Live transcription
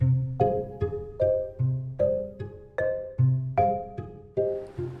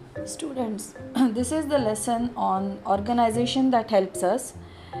Students, this is the lesson on organization that helps us.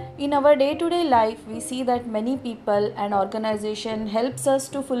 In our day-to-day life, we see that many people and organization helps us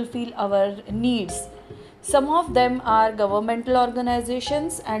to fulfill our needs. Some of them are governmental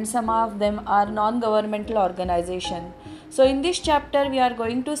organizations and some of them are non-governmental organization. So in this chapter, we are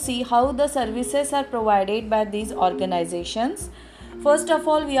going to see how the services are provided by these organizations. First of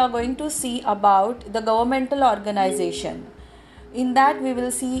all, we are going to see about the governmental organization. In that we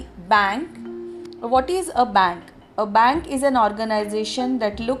will see bank. What is a bank? A bank is an organization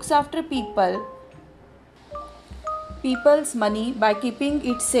that looks after people's money by keeping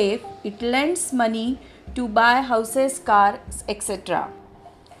it safe. It lends money to buy houses, cars, etc.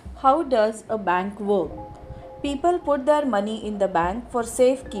 How does a bank work? People put their money in the bank for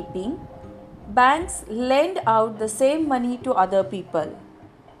safekeeping. Banks lend out the same money to other people.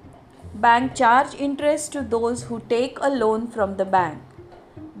 Bank charge interest to those who take a loan from the bank.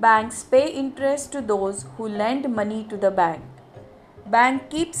 Banks pay interest to those who lend money to the bank. Bank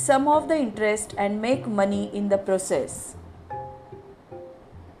keeps some of the interest and make money in the process.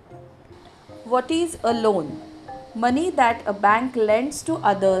 What is a loan? Money that a bank lends to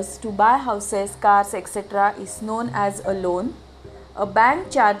others to buy houses, cars, etc. is known as a loan. A bank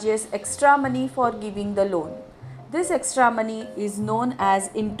charges extra money for giving the loan. This extra money is known as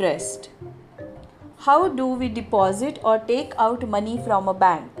interest. How do we deposit or take out money from a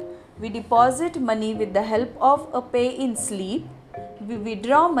bank? We deposit money with the help of a pay-in slip. We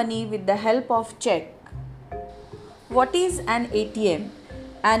withdraw money with the help of check. What is an ATM?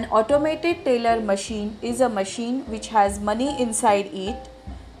 An automated teller machine is a machine which has money inside it.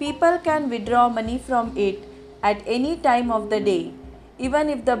 People can withdraw money from it at any time of the day, even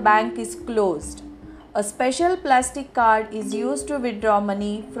if the bank is closed. A special plastic card is used to withdraw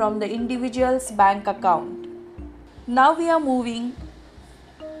money from the individual's bank account. Now we are moving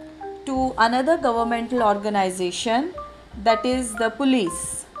to another governmental organization, that is the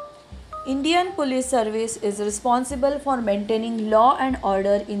police. Indian Police Service is responsible for maintaining law and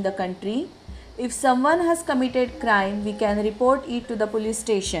order in the country. If someone has committed crime, we can report it to the police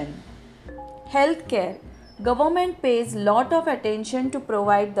station. Healthcare. Government pays lot of attention to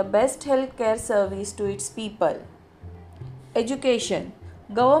provide the best healthcare service to its people. Education.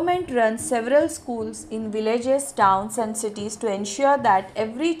 Government runs several schools in villages, towns and cities to ensure that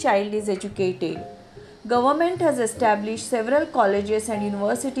every child is educated. Government has established several colleges and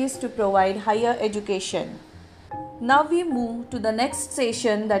universities to provide higher education. Now we move to the next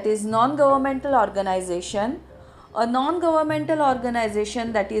session, that is non-governmental organization. A non-governmental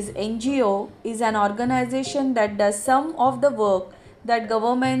organization, that is NGO, is an organization that does some of the work that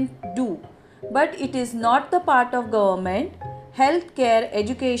government do, but it is not the part of government. Healthcare,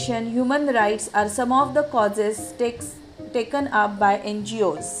 education, human rights are some of the causes taken up by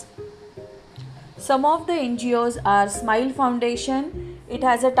NGOs. Some of the NGOs are Smile Foundation. It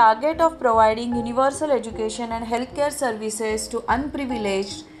has a target of providing universal education and healthcare services to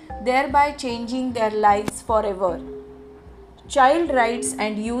unprivileged, thereby changing their lives forever. Child Rights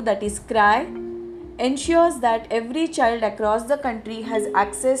and You, that is CRY, ensures that every child across the country has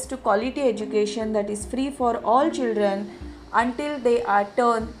access to quality education that is free for all children until they are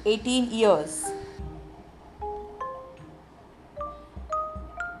turned 18 years.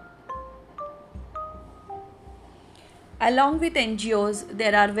 Along with NGOs,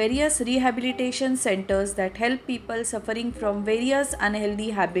 there are various rehabilitation centers that help people suffering from various unhealthy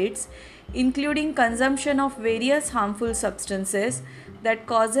habits, including consumption of various harmful substances that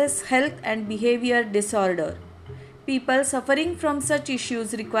causes health and behavior disorder. People suffering from such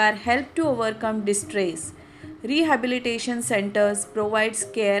issues require help to overcome distress. Rehabilitation centers provides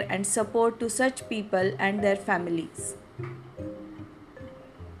care and support to such people and their families.